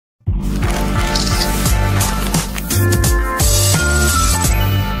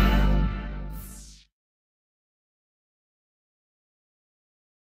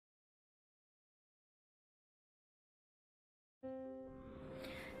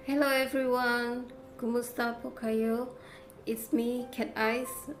Hello everyone, kumusta po kayo? It's me,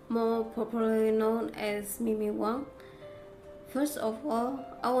 CATEYES, more popularly known as Mimi Wang. First of all,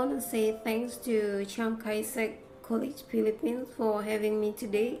 I want to say thanks to Chiang College, Philippines for having me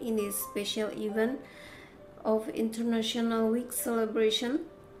today in this special event of International Week celebration.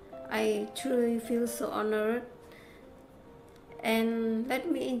 I truly feel so honored. And let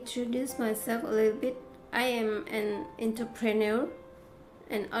me introduce myself a little bit. I am an entrepreneur,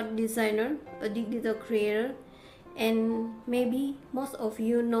 an art designer, a digital creator, and maybe most of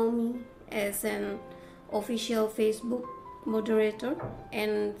you know me as an official Facebook moderator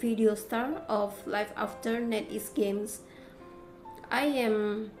and video star of LifeAfter X Games. I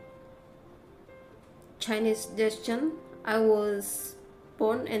am Chinese descent. I was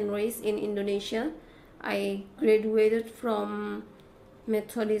born and raised in Indonesia. I graduated from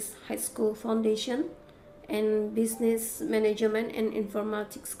Methodist High School Foundation and Business Management and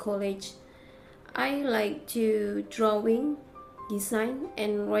Informatics College. I like to drawing, design,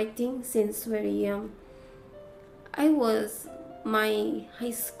 and writing since very young. I was my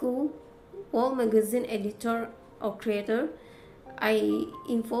high school wall magazine editor or creator. I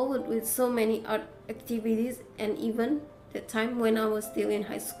involved with so many art activities and even the time when I was still in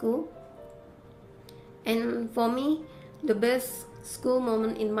high school. And for me, the best school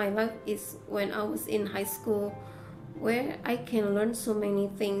moment in my life is when I was in high school, where I can learn so many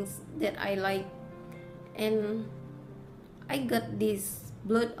things that I like. And I got this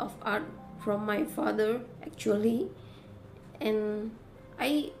blood of art from my father actually, and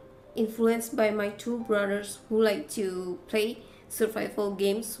I influenced by my two brothers who like to play survival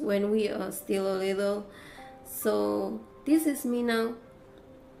games when we are still a little. So this is me now.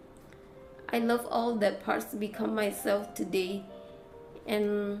 I love all that parts to become myself today,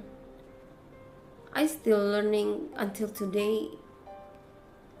 and I still learning until today.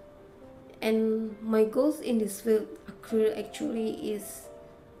 And my goals in this field career actually is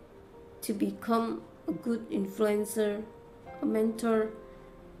to become a good influencer, a mentor,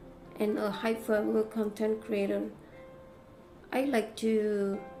 and a high value content creator. I like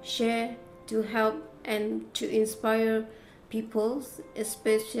to share, to help, and to inspire people,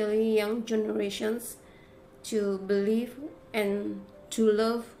 especially young generations, to believe and to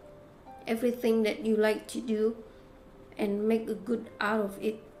love everything that you like to do and make a good out of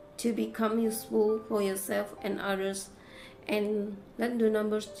it to become useful for yourself and others, and let the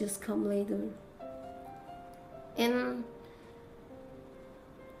numbers just come later. And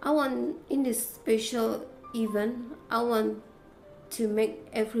I want, in this special event, I want to make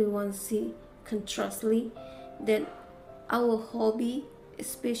everyone see contrastly that our hobby,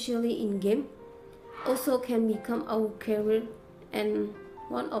 especially in game, also can become our career and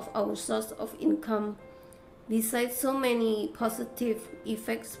one of our source of income. Besides so many positive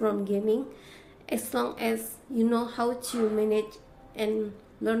effects from gaming, as long as you know how to manage and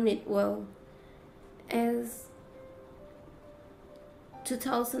learn it well. As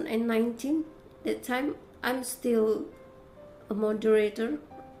 2019, that time I'm still a moderator,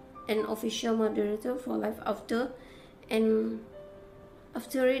 an official moderator for LifeAfter, and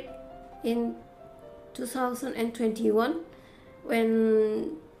after it in 2021,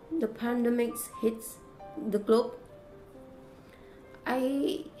 when the pandemic hits the globe,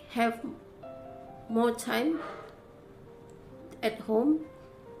 I have more time at home.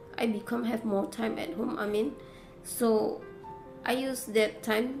 I become have more time at home, so I use that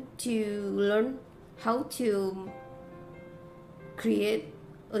time to learn how to create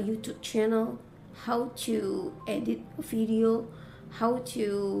a YouTube channel, how to edit a video, how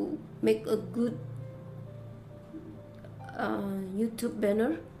to make a good YouTube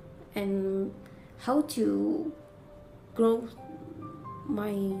banner, and how to grow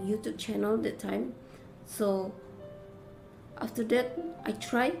my YouTube channel that time. So after that, I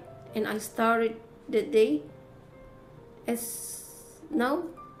tried and I started that day. As now,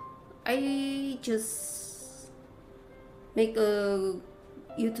 I just make a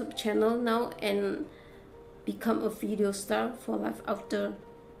YouTube channel now and become a video star for LifeAfter.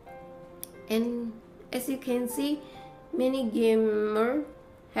 And as you can see, many gamers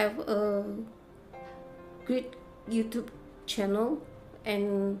have a great YouTube channel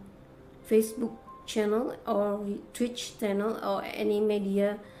and Facebook channel or Twitch channel or any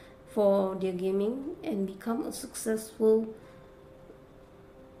media for their gaming and become a successful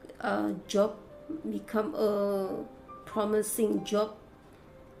job, become a promising job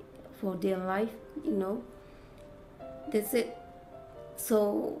for their life, that's it.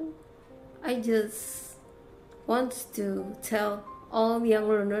 So I just want to tell all young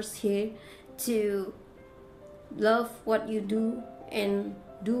learners here to love what you do and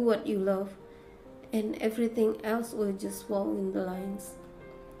do what you love, and everything else will just fall in the lines.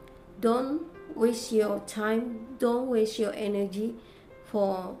 Don't waste your time, don't waste your energy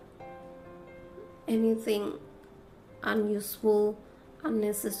for anything unuseful,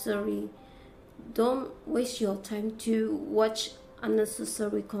 unnecessary. Don't waste your time to watch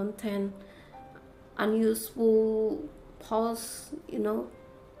unnecessary content, unuseful posts,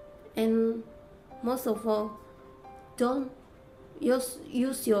 and most of all, don't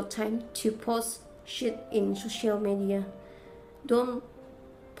use your time to post shit in social media. Don't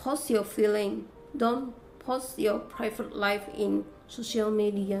post your feeling, don't post your private life in social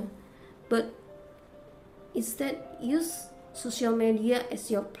media, but instead use social media as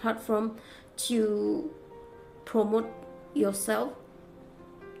your platform to promote yourself,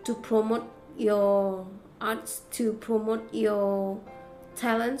 to promote your arts, to promote your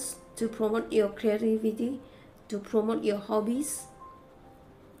talents, to promote your creativity, to promote your hobbies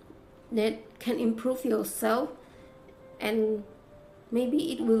that can improve yourself, and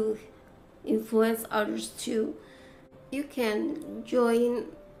maybe it will influence others too. You can join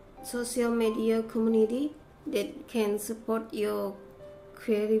social media community that can support your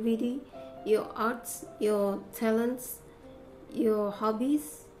creativity, your arts, your talents, your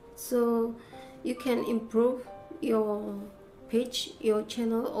hobbies, so you can improve your page, your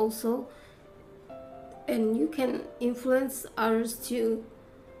channel also, and you can influence others too.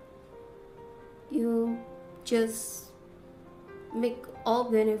 You just make all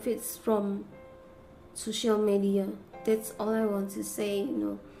benefits from social media. That's all I want to say.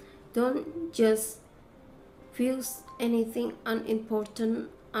 Don't just feel anything unimportant,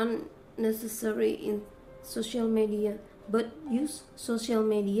 unnecessary in social media, but use social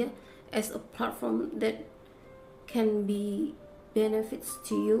media as a platform that can be benefits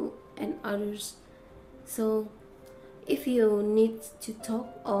to you and others. So if you need to talk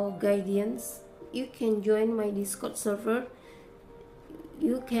or guidance, you can join my Discord server.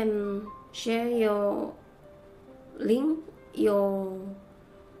 You can share your link, your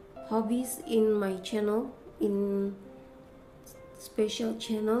hobbies in my channel, in special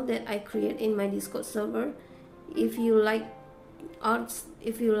channel that I create in my Discord server. If you like arts,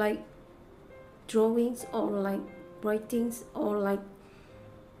 if you like drawings, or like writings, or like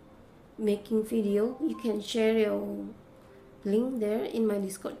making video, you can share your link there in my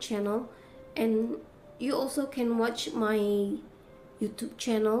Discord channel. And you also can watch my YouTube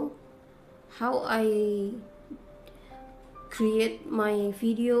channel, how I create my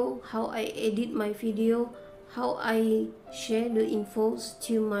video, how I edit my video, how I share the infos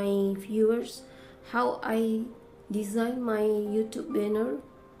to my viewers, how I design my YouTube banner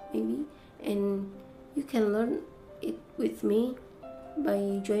maybe. And you can learn it with me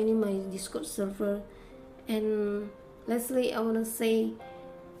by joining my Discord server. And lastly, I want to say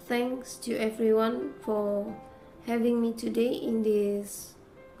thanks to everyone for having me today in this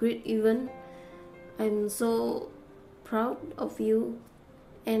great event. I'm so proud of you,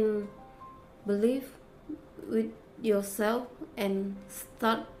 and believe with yourself and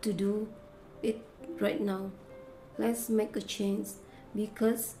start to do it right now. Let's make a change,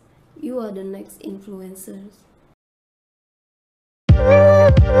 because you are the next influencers.